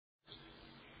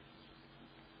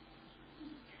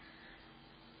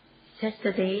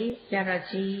Yesterday,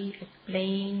 Yaraji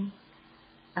explained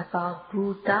about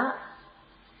Buddha,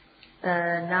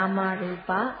 the Nama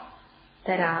Rupa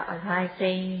that are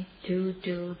arising due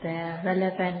to their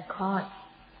relevant cause,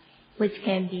 which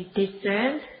can be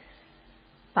discerned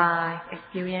by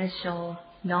experiential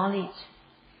knowledge.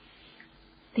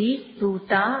 These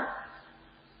Buddha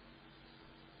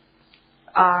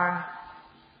are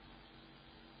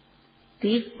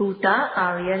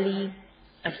really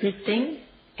existing,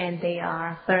 and they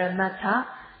are Paramattha,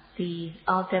 the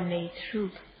ultimate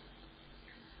truth.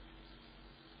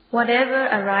 Whatever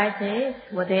arises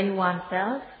within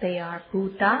oneself, they are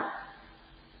Buddha,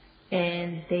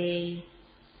 and they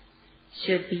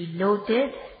should be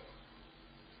noted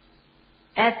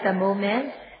at the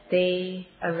moment they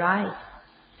arise,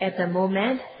 at the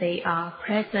moment they are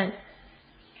present.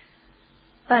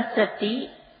 Pasati,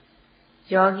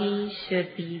 yogi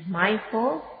should be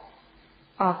mindful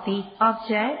of these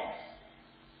objects.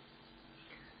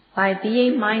 By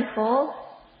being mindful,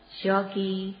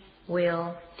 yogi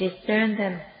will discern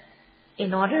them.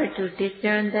 In order to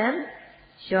discern them,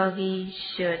 yogi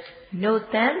should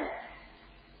note them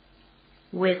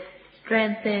with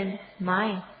strengthened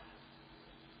mind.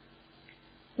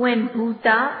 When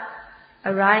Buddha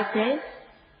arises,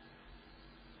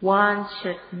 one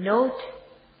should note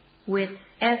with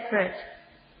effort.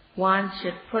 One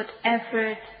should put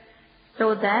effort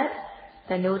so that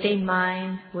the noting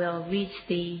mind will reach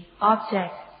the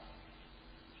object.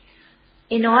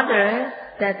 In order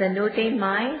that the noting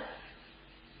mind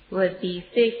would be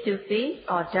face-to-face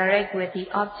or direct with the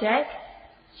object,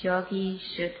 yogi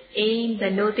should aim the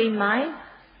noting mind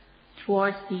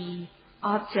towards the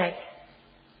object.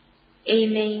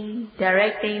 Aiming,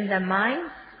 directing the mind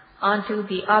onto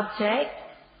the object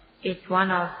is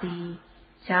one of the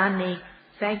jhanic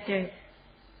factors.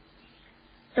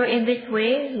 So in this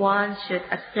way, one should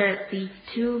assert these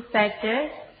two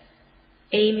factors,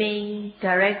 aiming,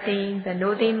 directing the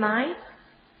noting mind,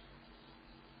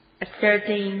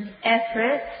 asserting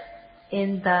effort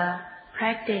in the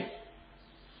practice.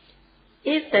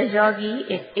 If the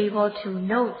yogi is able to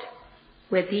note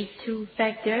with these two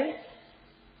factors,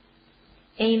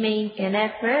 aiming and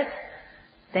effort,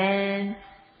 then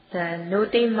the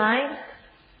noting mind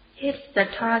hits the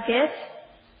target,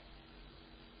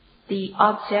 the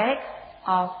object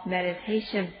of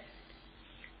meditation.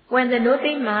 When the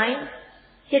noting mind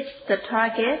hits the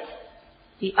target,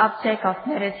 the object of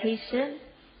meditation,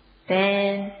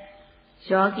 then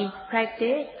yogi's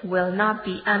practice will not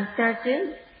be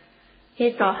uncertain.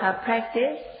 His or her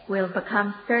practice will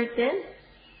become certain,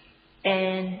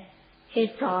 and his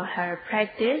or her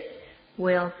practice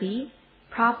will be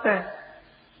proper.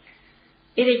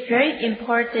 It is very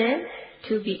important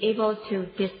to be able to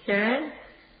discern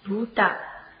Buddha,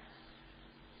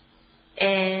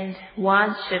 and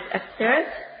one should exert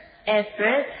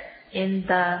effort in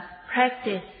the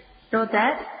practice so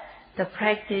that the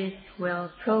practice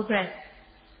will progress.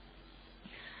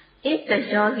 If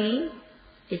the yogi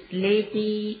is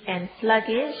lazy and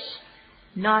sluggish,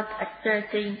 not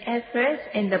exerting effort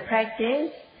in the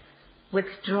practice,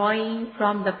 withdrawing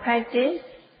from the practice,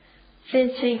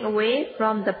 flinching away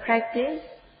from the practice,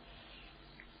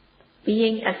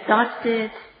 being exhausted,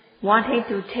 wanting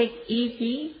to take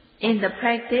easy in the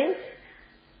practice,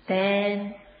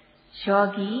 then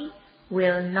yogi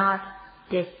will not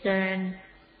discern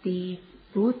the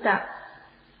Buddha.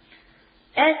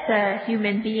 As a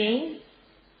human being,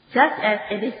 just as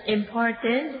it is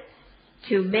important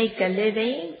to make a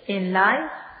living in life,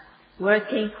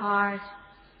 working hard,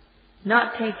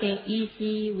 not taking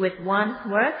easy with one's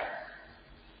work,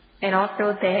 and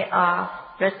also there are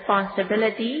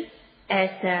responsibilities as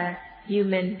a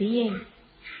human being.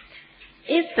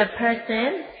 If the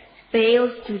person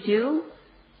fails to do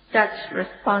such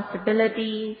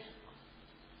responsibilities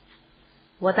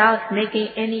without making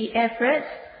any effort,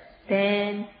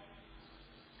 then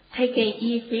taking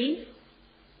easy,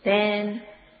 then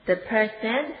the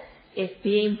person is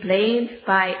being blamed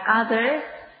by others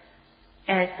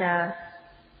as a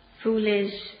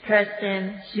foolish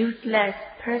person, useless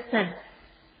person.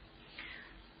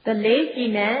 The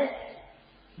laziness,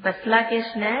 the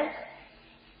sluggishness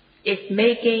is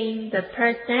making the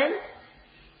person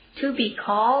to be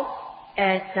called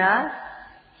as a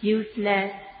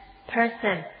useless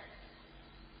person.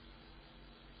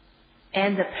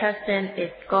 And the person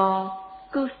is called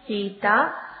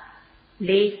kusita,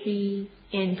 lazy,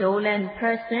 indolent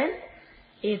person,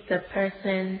 if the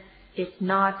person is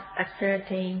not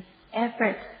exerting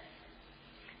effort.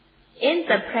 In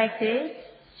the practice,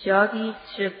 yogis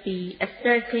should be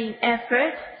exerting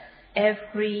effort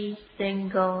every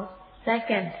single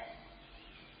second.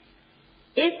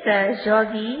 If the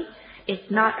yogi is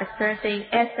not exerting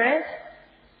effort,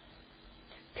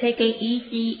 taking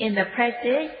easy in the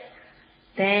practice,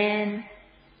 then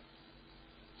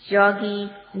yogi's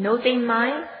noting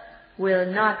mind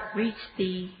will not reach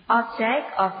the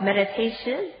object of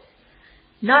meditation.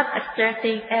 Not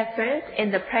exerting effort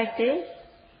in the practice,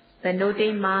 the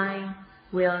noting mind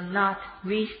will not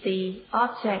reach the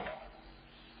object.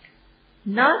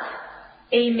 Not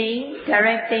aiming,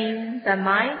 directing the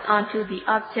mind onto the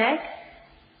object,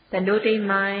 the noting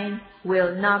mind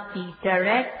will not be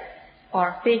direct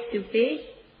or face-to-face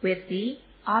with the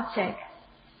object.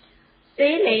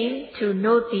 Failing to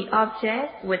note the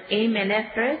object with aim and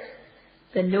effort,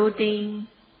 the noting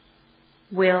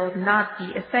will not be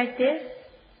effective.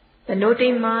 The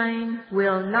noting mind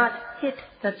will not hit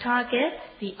the target,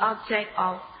 the object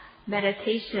of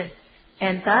meditation,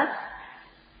 and thus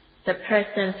the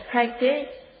person's practice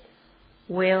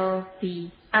will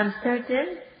be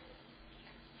uncertain.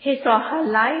 His or her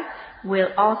life will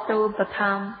also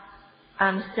become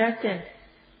uncertain.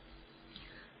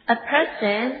 A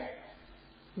person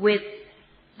with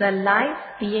the life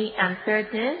being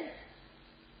uncertain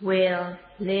will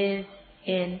live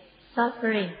in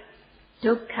suffering.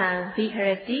 Dukkha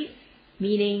viharati,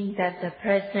 meaning that the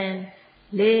person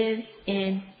lives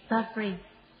in suffering.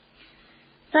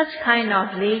 Such kind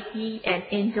of lazy and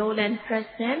indolent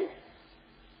person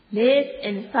lives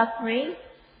in suffering,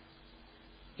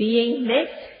 being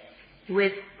mixed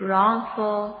with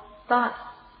wrongful thoughts.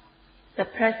 The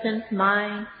person's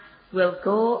mind will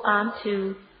go on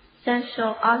to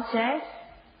sensual objects.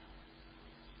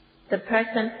 The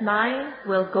person's mind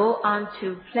will go on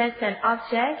to pleasant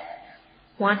objects,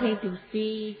 wanting to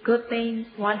see good things,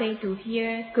 wanting to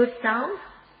hear good sounds,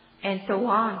 and so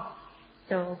on.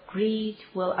 So greed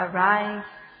will arise,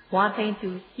 wanting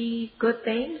to see good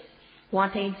things,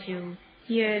 wanting to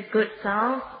hear good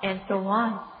sounds, and so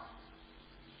on.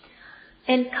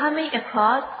 And coming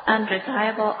across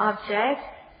undesirable objects,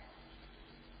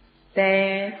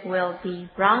 there will be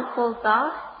wrongful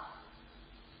thoughts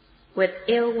with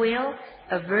ill will,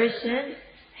 aversion,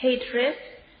 hatred,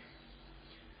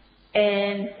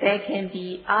 and there can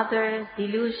be other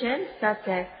delusions such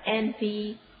as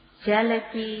envy,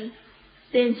 jealousy,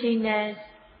 stinginess,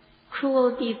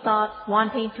 cruelty thoughts,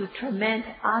 wanting to torment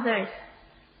others.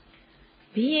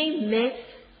 Being mixed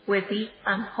with these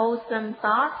unwholesome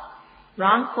thoughts,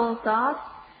 wrongful thoughts,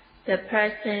 the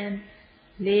person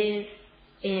lives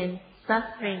in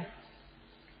suffering.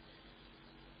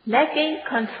 Lacking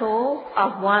control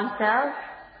of oneself,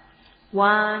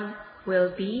 one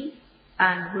will be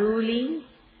unruly,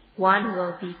 one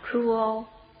will be cruel,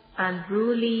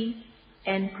 unruly,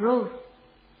 and gross.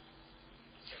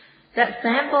 The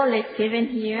example is given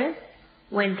here.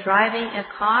 When driving a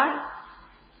car,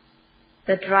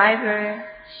 the driver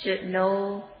should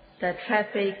know the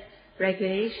traffic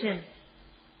regulation.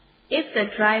 If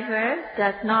the driver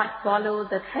does not follow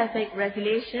the traffic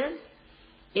regulation,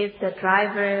 if the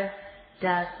driver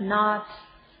does not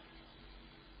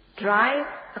drive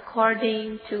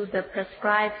according to the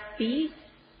prescribed speed,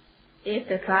 if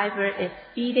the driver is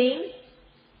speeding,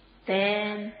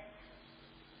 then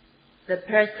the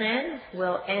person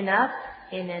will end up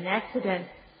in an accident.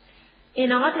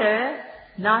 In order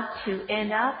not to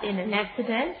end up in an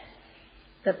accident,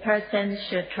 the person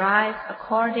should drive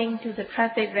according to the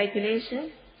traffic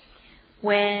regulation.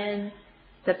 When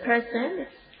the person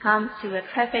comes to a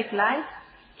traffic light,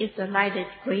 if the light is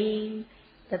green,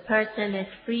 the person is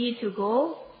free to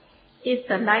go. If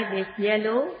the light is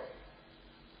yellow,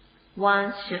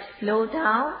 one should slow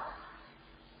down.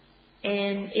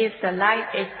 And if the light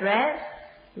is red,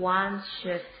 one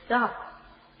should stop.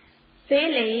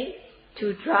 Failing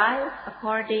to drive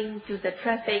according to the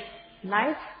traffic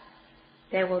light,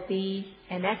 there will be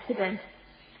an accident.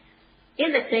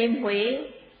 In the same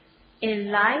way, in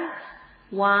life,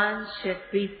 one should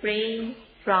refrain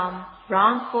from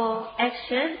wrongful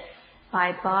action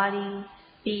by body,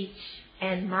 speech,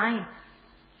 and mind.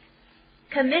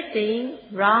 Committing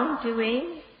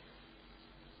wrongdoing,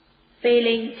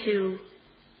 failing to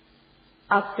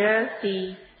observe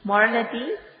the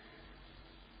morality,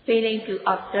 failing to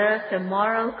observe the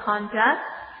moral conduct,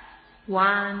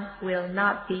 one will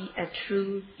not be a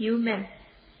true human.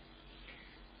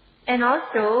 And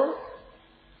also,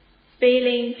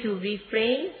 failing to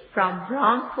refrain from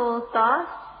wrongful thoughts,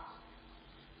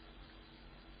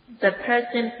 the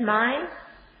person's mind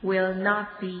will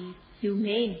not be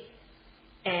humane.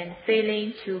 And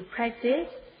failing to practice,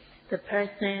 the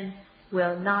person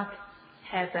will not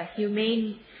have a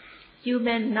human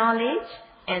knowledge,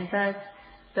 and thus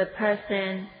the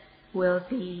person will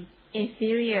be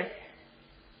inferior.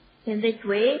 In this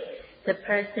way, the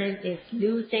person is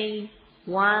losing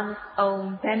one's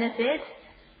own benefit.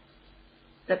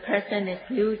 The person is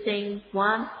losing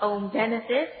one's own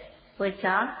benefits, which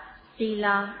are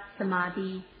Sila,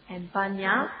 Samadhi, and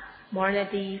Panna,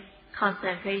 morality,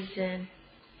 concentration,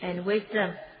 and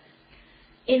wisdom.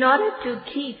 In order to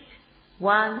keep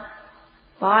one's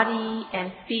body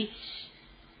and speech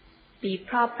be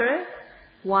proper,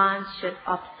 one should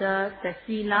observe the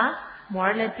Sila,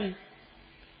 morality.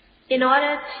 In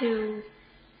order to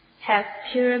have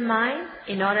pure mind,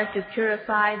 in order to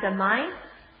purify the mind,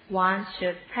 one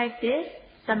should practice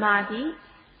Samadhi,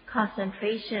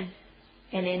 concentration.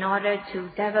 And in order to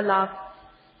develop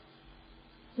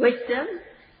wisdom,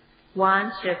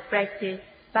 one should practice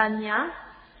Panna.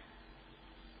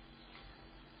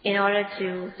 In order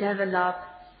to develop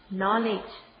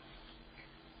knowledge.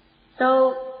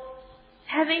 So,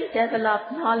 having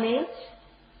developed knowledge,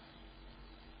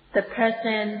 the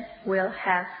person will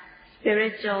have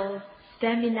spiritual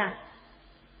stamina.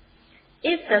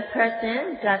 If the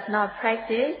person does not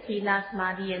practice Sila,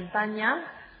 Samadhi, and Panna,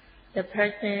 the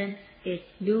person is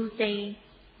losing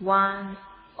one's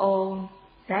own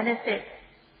benefit.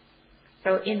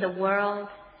 So in the world,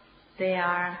 there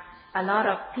are a lot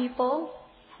of people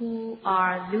who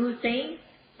are losing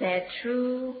their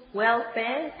true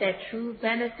welfare, their true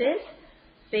benefits,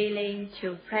 failing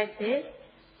to practice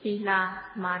Sila,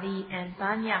 Samadhi, and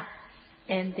Panna.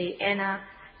 And they end up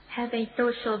having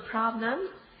social problems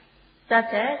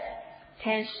such as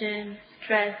tension,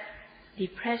 stress,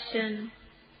 depression,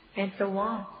 and so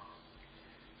on.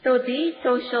 So these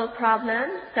social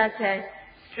problems such as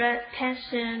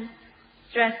tension,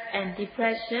 stress, and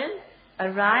depression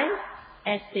arise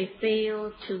as they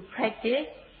fail to practice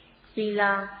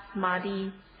Sila,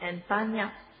 Samadhi, and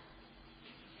Panna.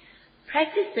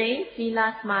 Practicing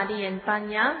Sila, Samadhi, and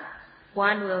Panna,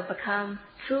 one will become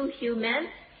true human,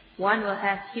 one will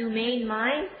have humane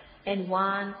mind, and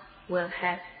one will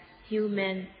have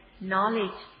human knowledge.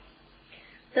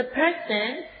 The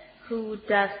person who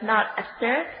does not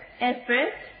exert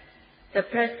effort, the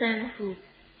person who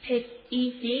takes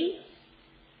easy,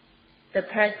 the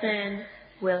person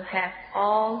will have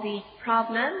all these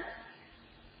problems,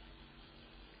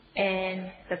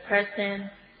 and the person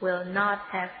will not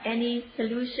have any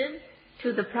solution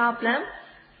to the problem,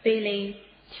 failing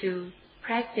to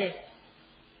practice.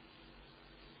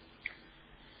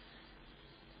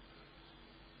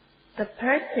 The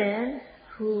person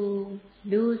who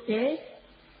loses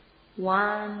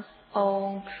one's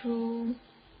own true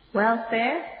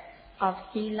welfare of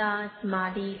Sila,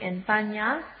 Samadhi, and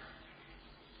Panna,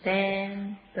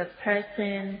 then the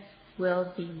person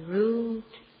will be rude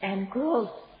and gross.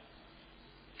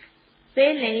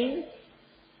 Failing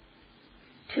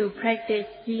to practice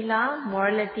Sila,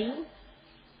 morality,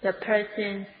 the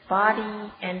person's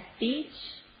body and speech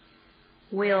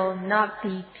will not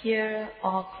be pure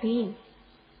or clean.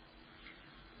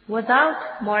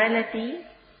 Without morality,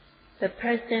 the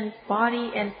person's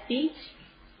body and speech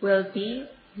will be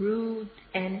rude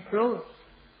and gross,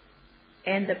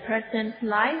 and the person's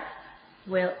life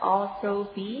will also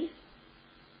be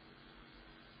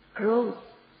gross,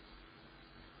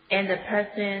 and the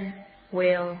person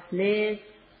will live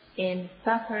in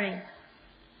suffering.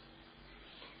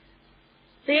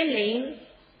 Failing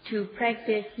to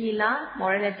practice Sila,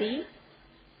 morality,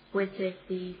 which is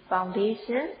the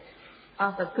foundation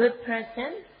of a good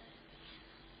person,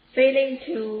 failing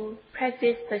to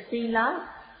practice the Sila,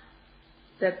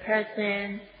 the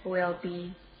person will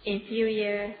be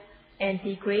inferior and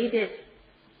degraded.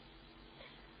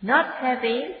 Not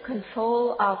having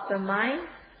control of the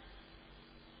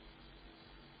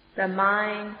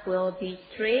mind will be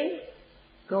stray,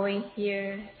 going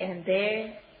here and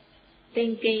there,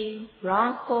 thinking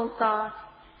wrongful thoughts,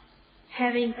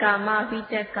 having kama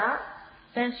vitaka,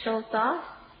 sensual thoughts,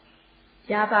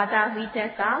 yabada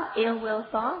vitaka, ill will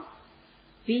thoughts,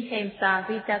 vihimsa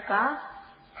vitaka,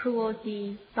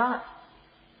 cruelty thoughts.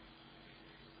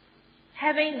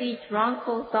 Having these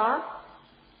wrongful thoughts,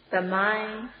 the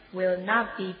mind will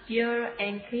not be pure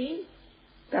and clean.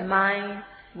 The mind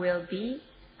will be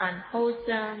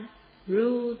unwholesome,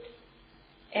 rude,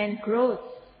 and gross.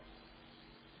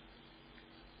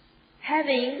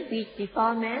 Having these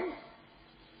defilements,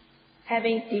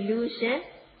 having delusion,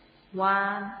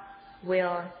 one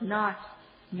will not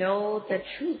know the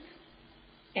truth,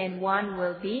 and one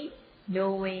will be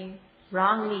knowing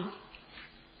wrongly.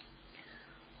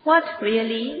 What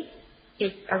really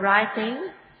is arising,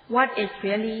 what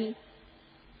really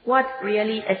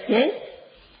exists,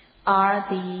 are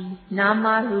the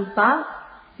nama rupa,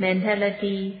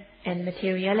 mentality, and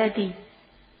materiality.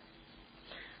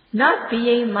 Not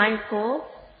being mindful,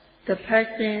 the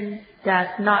person does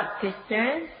not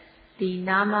discern the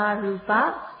nama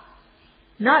rupa.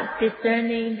 Not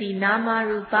discerning the nama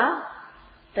rupa,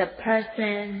 the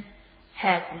person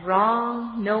has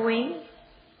wrong knowing.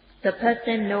 The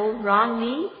person knows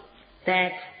wrongly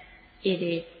that it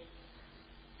is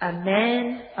a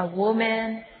man, a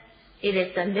woman, it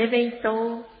is a living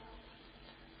soul,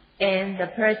 and the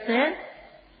person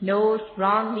knows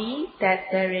wrongly that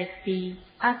there is the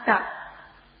atta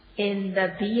in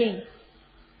the being.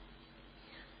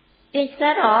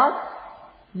 Instead of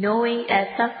knowing as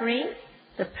suffering,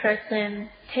 the person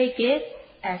takes it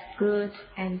as good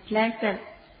and pleasant.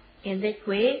 In this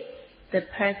way, the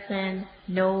person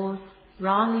knows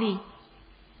wrongly.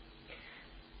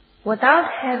 Without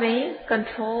having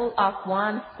control of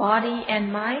one's body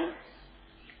and mind,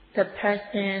 the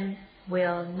person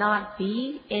will not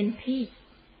be in peace.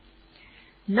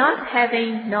 Not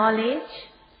having knowledge,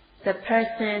 the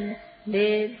person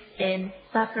lives in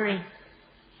suffering.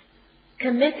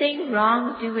 Committing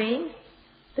wrongdoing,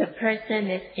 the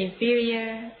person is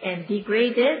inferior and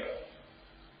degraded,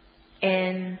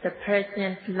 and the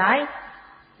person's life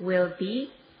will be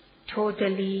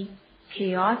totally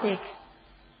chaotic.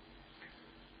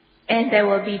 And there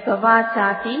will be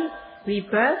pavasati,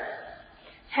 rebirth.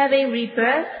 Having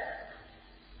rebirth,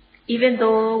 even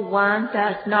though one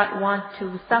does not want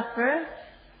to suffer,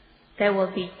 there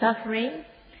will be suffering,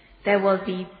 there will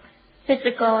be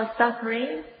physical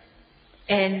suffering,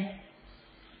 and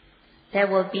there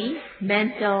will be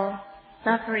mental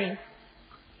suffering.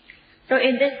 So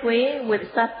in this way, with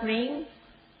suffering,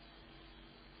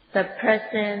 the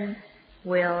person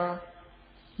will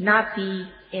not be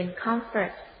in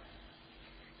comfort.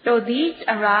 So these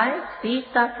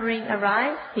suffering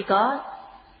arise because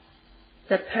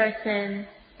the person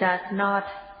does not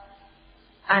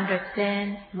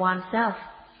understand oneself.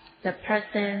 The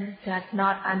person does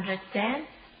not understand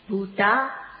Buddha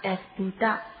as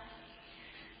Buddha.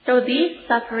 So these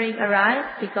suffering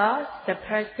arise because the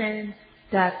person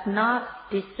does not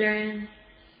discern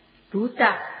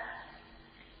Buddha.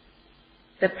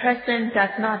 The person does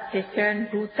not discern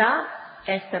Buddha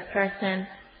as the person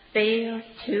fails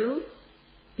to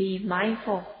be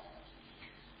mindful.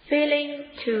 Failing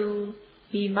to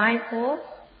be mindful,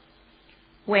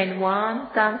 when one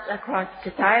comes across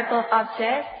desirable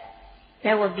objects,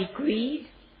 there will be greed.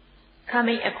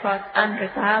 Coming across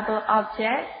undesirable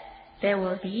objects, there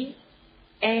will be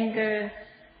anger,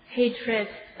 hatred,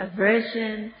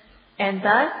 aversion, and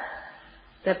thus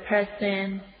the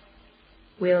person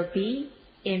will be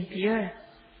impure,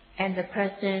 and the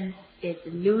person is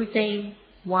losing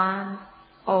one's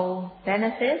own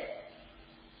benefit.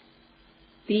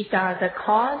 These are the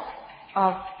cause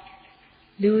of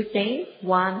losing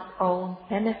one's own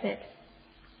benefit.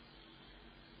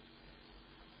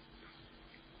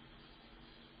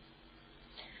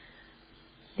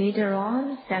 Later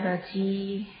on,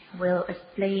 Sayadaw will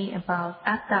explain about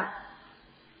atta.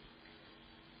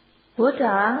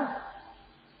 Buddha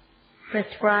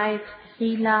prescribed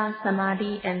Sila,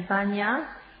 Samadhi, and Panna.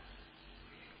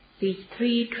 These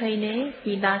three trainings,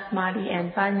 Sila, Samadhi,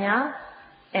 and Panna,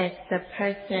 as the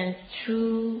person's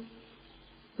true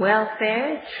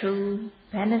welfare, true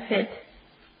benefit.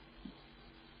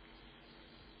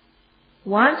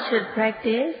 One should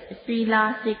practice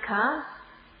Sila Sikha,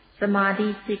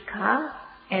 Samadhi Sikha,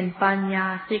 and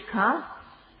Panna Sikha,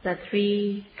 the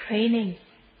three trainings.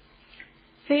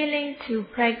 Failing to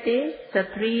practice the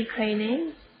three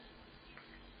trainings,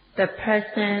 the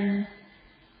person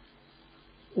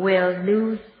will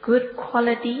lose good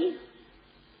quality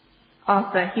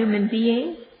of a human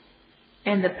being,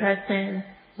 and the person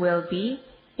will be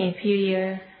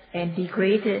inferior and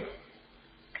degraded.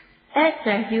 As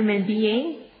a human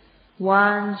being,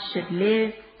 one should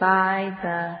live by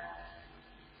the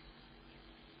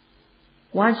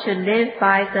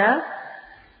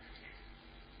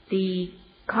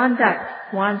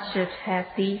conduct. One should have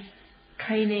these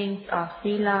trainings of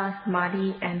Sila,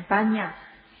 Samadhi, and Panna.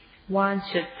 One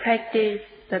should practice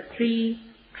the three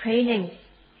trainings,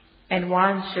 and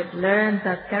one should learn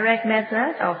the correct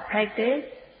method of practice,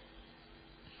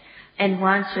 and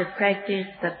one should practice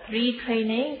the three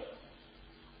trainings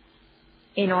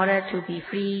in order to be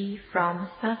free from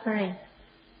suffering.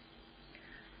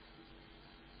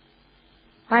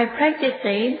 By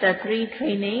practicing the three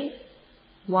trainings,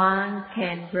 one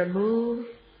can remove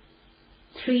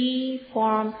three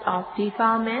forms of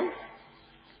defilement,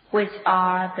 which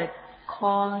are the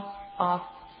cause of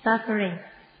suffering.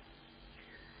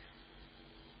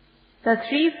 The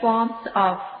three forms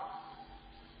of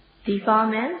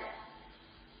defilement,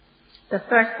 The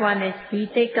first one is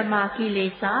Vitekama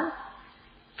Kilesa,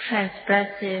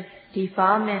 transgressive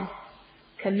defilement,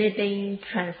 committing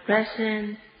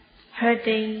transgression,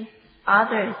 hurting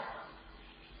others.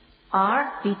 Or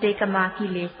Vitekama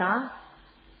Kilesa,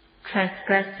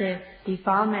 transgressive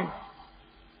defilement,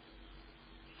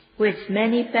 which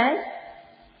manifests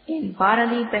in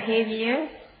bodily behavior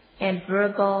and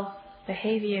verbal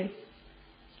behavior.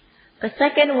 The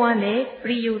second one is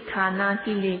Priyuthana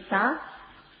Kilesa,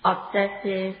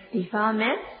 obsessive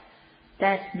defilement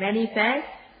that manifests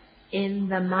in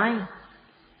the mind,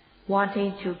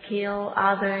 wanting to kill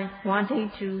others,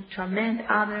 wanting to torment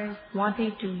others,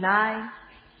 wanting to lie,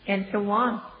 and so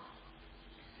on.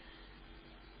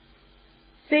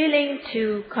 Failing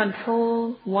to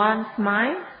control one's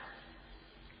mind,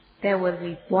 there will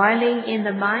be boiling in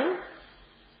the mind,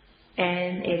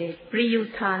 and it is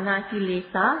Priyuthana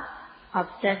Kilesa,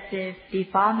 obsessive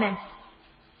defilement,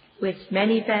 which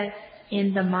manifests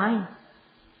in the mind.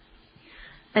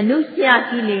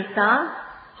 Anusya Kilesa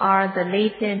are the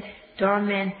latent,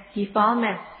 dormant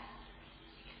defilements,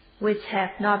 which have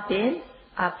not been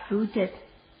uprooted.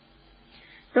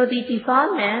 So the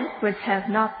defilements which have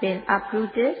not been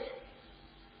uprooted,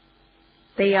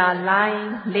 they are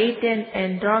lying latent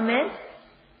and dormant,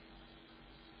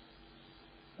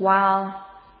 while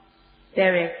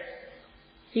there is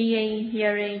seeing,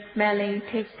 hearing, smelling,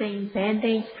 tasting,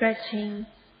 bending, stretching.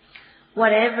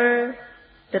 Whatever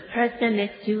the person is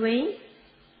doing,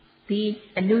 these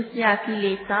anusya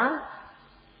kilesa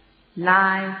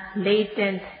lie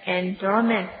latent and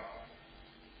dormant.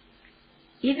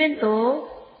 Even though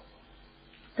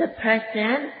the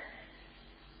person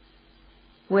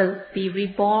will be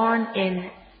reborn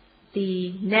in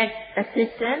the next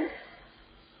existence,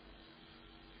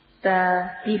 the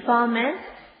defilements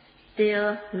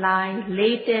still lie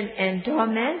latent and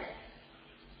dormant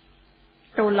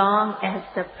so long as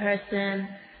the person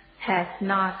has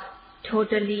not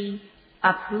totally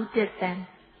uprooted them.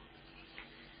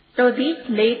 So these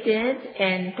latent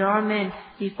and dormant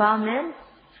defilements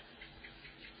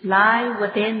lie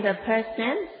within the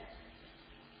person,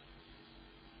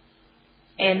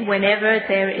 and whenever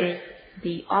there is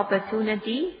the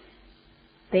opportunity,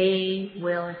 they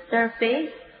will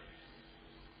surface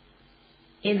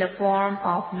in the form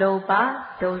of lobha,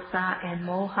 dosa, and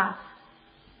moha.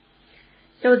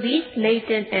 So these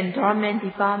latent and dormant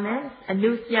defilements,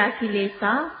 anusya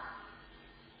kilesa,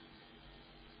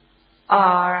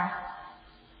 are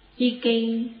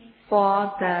seeking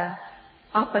for the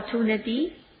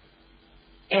opportunity,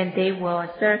 and they will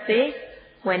surface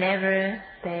whenever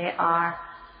there are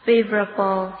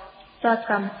favorable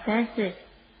circumstances.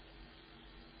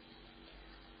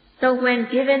 So when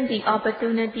given the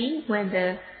opportunity, when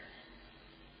there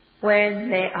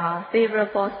are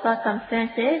favorable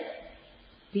circumstances,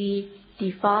 the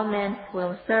defilement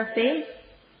will surface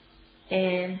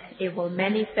and it will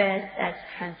manifest as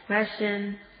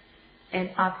transgression and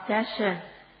obsession.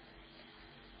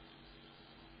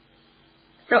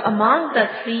 So among the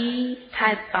three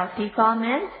types of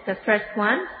defilements, the first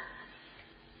one,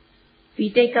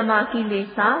 Vitekama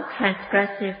Kilesa,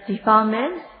 transgressive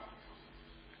defilement,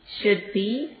 should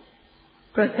be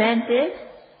prevented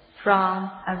from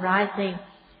arising.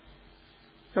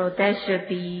 So there should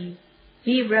be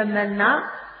viramana,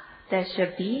 there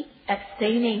should be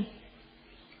abstaining,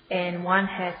 and one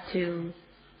has to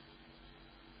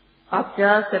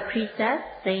observe the precept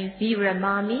saying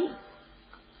viramami,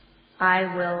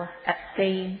 I will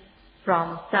abstain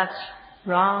from such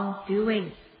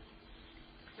wrongdoing.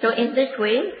 So in this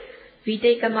way,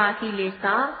 Vitekama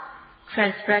Kilesa,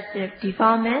 transgressive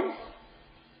defilements,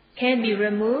 can be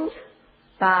removed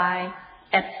by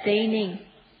abstaining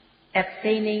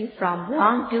from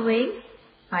wrongdoing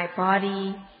by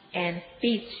body and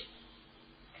speech.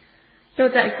 So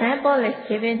the example is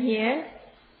given here.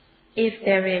 If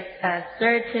there is a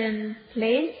certain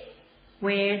place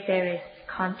where there is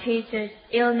contagious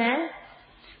illness,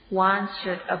 one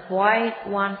should avoid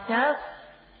oneself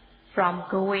from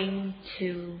going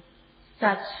to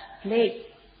such place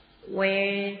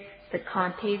where the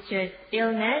contagious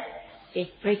illness is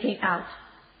breaking out.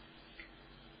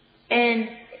 And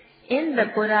in the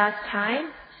Buddha's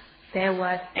time, there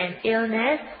was an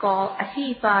illness called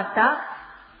ahivata,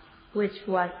 which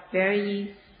was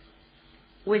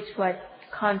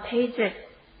contagious,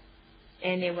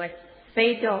 and it was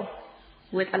fatal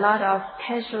with a lot of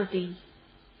casualties.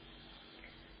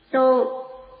 So,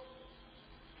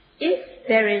 if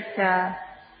there is a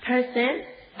person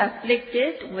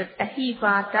afflicted with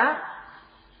ahivata,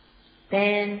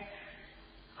 then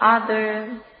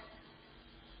other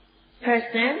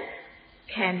person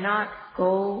cannot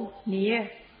go near.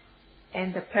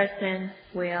 and the person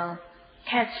will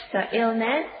catch the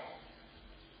illness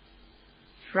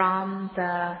from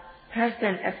the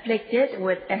person afflicted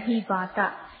with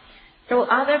ahivata. So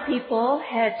other people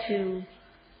had to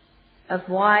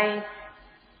avoid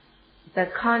the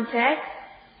contact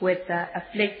with the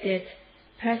afflicted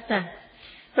person.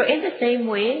 So in the same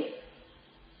way,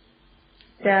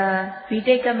 the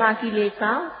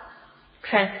videkamakilesa,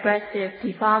 transgressive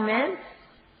defilements,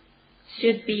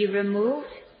 should be removed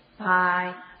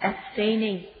by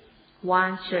abstaining.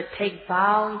 One should take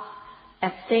vows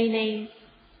abstaining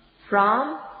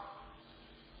from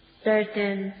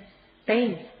certain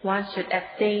things. One should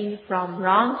abstain from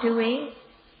wrongdoing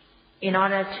in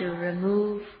order to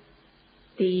remove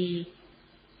the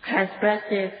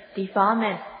transgressive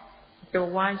defilements. So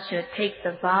one should take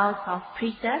the vows of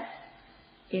precept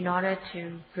in order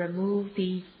to remove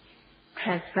these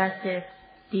transgressive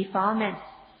defilements.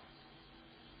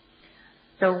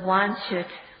 So one should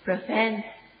prevent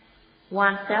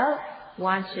oneself,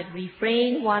 one should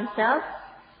refrain oneself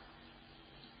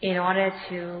in order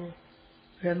to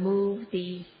remove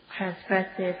the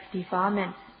transgressive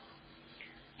defilements.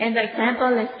 And the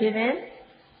example is given,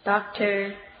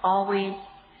 doctors always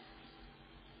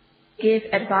give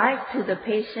advice to the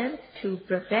patient to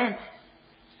prevent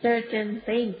certain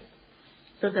things.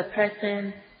 So the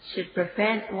person should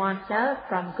prevent oneself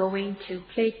from going to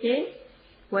places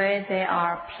where there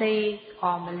are plague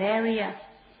or malaria.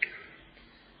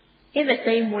 In the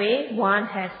same way, one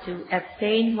has to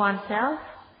abstain oneself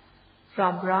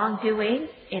from wrongdoing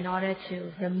in order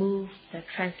to remove the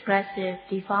transgressive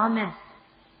defilements.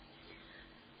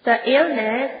 The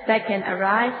illness that can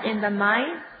arise in the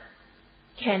mind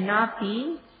cannot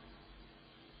be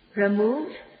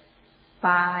removed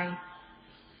by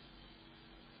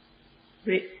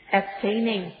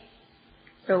abstaining.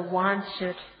 So one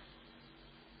should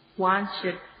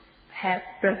have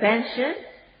prevention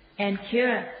and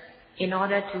cure in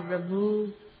order to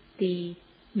remove the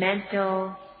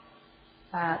mental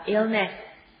illness.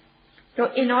 So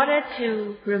in order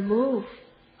to remove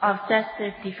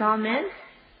obsessive defilements,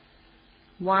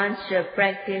 one should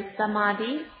practice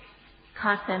Samadhi,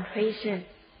 concentration.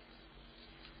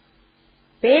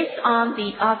 Based on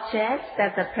the objects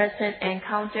that the person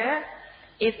encounters,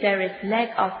 if there is lack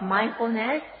of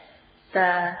mindfulness,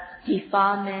 the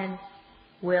defilement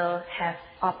will have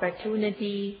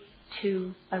opportunity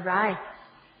to arise.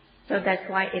 So that's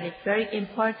why it is very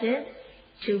important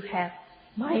to have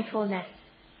mindfulness.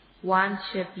 One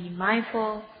should be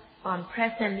mindful on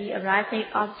presently arising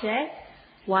objects.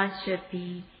 One should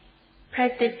be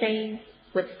practicing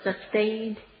with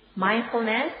sustained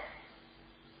mindfulness,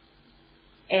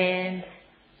 and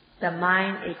the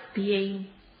mind is being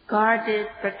guarded,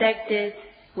 protected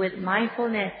with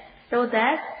mindfulness, so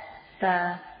that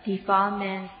the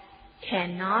defilement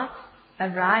cannot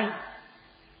arise.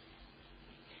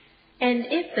 And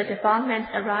if the defilements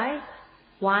arise,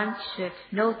 one should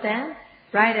note them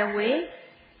right away.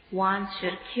 One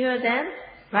should cure them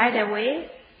right away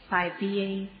by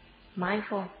being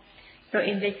mindful. So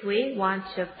in this way, one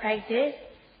should practice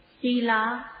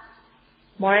Sila,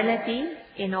 morality,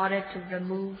 in order to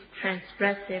remove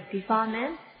transgressive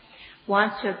defilements.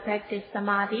 One should practice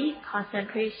Samadhi,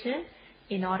 concentration,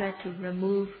 in order to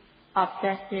remove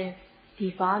obsessive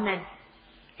defilements.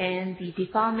 And the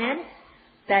defilements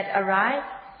that arise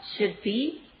should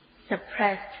be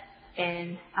suppressed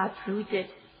and uprooted.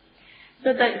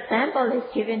 So the example is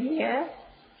given here.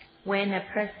 When a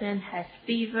person has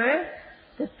fever,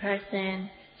 the person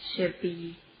should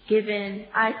be given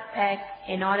ice pack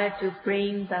in order to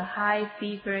bring the high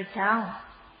fever down.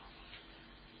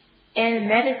 And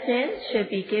medicine should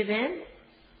be given.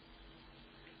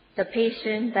 The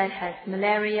patient that has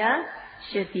malaria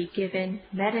should be given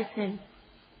medicine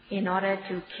in order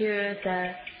to cure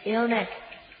the illness,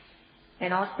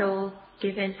 and also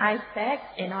given ice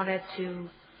packs in order to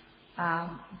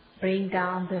bring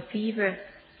down the fever.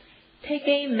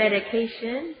 Taking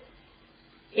medication,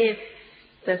 if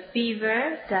the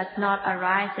fever does not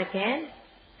arise again,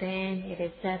 then it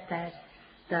is said that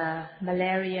the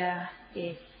malaria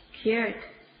is cured.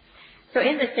 So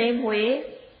in the same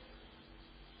way,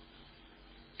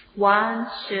 one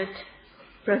should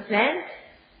prevent,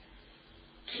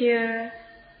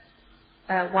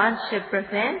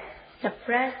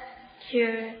 suppress,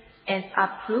 cure, and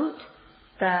uproot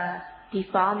the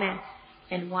defilements.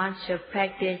 And one should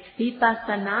practice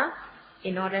Vipassana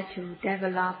in order to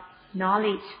develop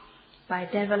knowledge. By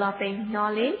developing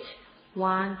knowledge,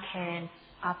 one can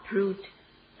uproot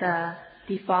the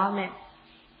defilement.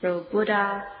 So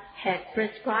Buddha had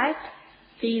prescribed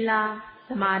Sila,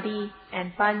 Samadhi,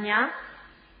 and Panna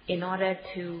in order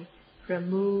to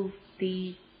remove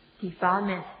the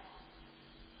defilement.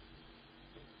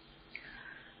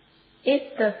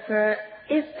 If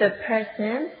the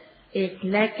person is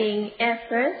lacking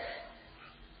effort,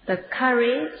 the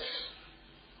courage,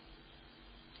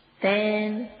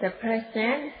 then the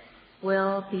person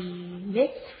will be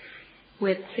mixed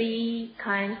with 3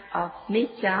 kinds of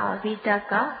micca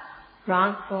vitaka,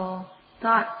 wrongful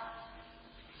thoughts.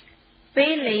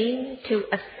 Failing to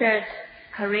exert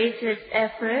courageous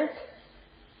effort,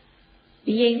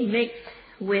 being mixed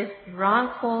with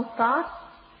wrongful thoughts,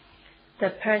 the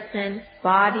person's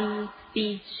body,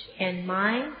 speech, and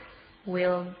mind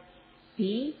will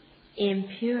be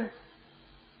impure.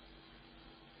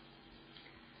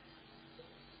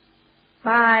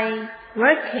 By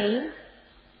working,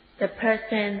 the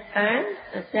person earns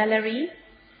a salary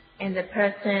and the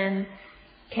person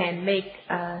can make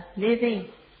a living.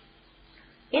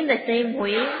 In the same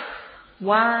way,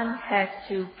 one has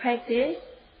to practice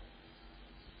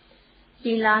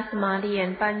Sila, Samadhi,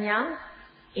 and Panna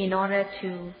in order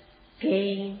to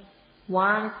gain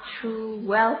one's true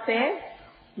welfare,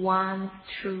 one's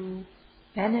true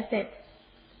benefit.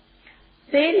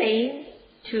 Failing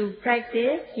to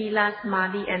practice Sila,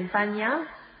 Samadhi, and Panna,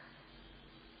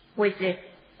 which is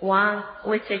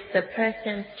the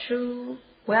person's true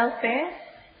welfare,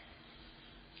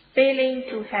 failing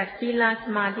to have Sila,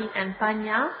 Samadhi, and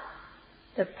Panna,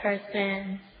 the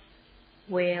person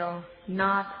will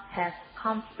not have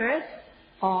comfort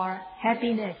or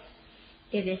happiness.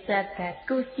 It is said that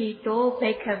kusito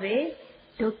bhikkhave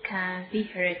dukkha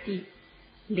viharati.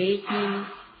 Lazy,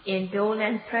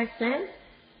 indolent person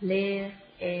lives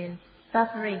in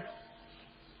suffering.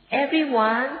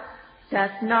 Everyone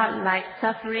does not like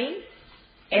suffering.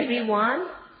 Everyone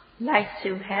likes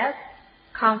to have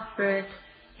comfort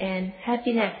and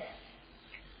happiness.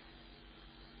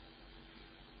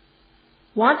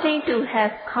 Wanting to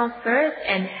have comfort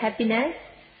and happiness,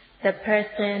 the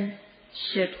person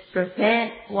should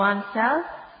prevent oneself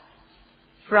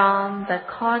from the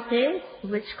causes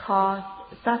which cause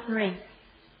suffering.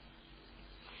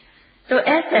 So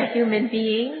as a human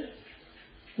being,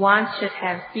 one should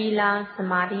have Sila,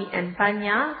 Samadhi, and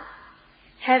Panna.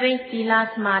 Having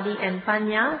Sila, Samadhi, and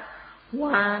Panna,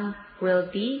 one will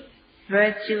be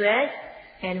virtuous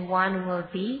and one will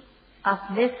be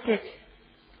uplifted.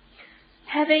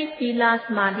 Having Sila,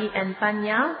 Samadhi, and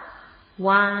Panna,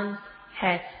 one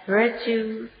has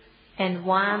virtue and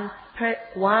one's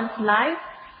life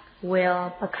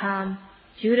will become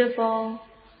beautiful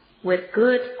with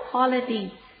good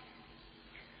qualities.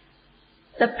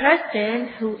 The person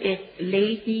who is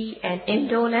lazy and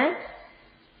indolent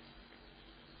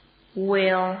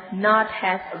will not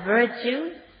have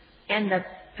virtue, and the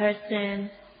person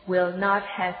will not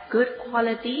have good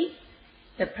quality.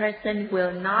 The person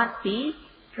will not be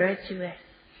virtuous.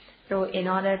 So in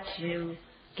order to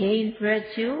gain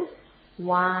virtue,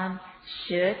 one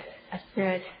should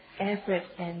exert effort,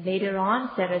 and later on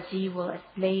Saraji will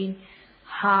explain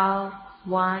how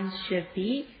one should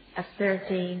be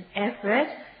exerting effort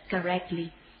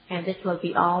correctly. And this will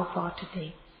be all for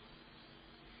today.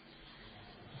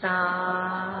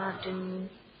 Sadhu,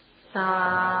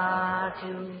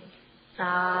 sadhu,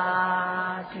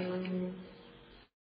 sadhu.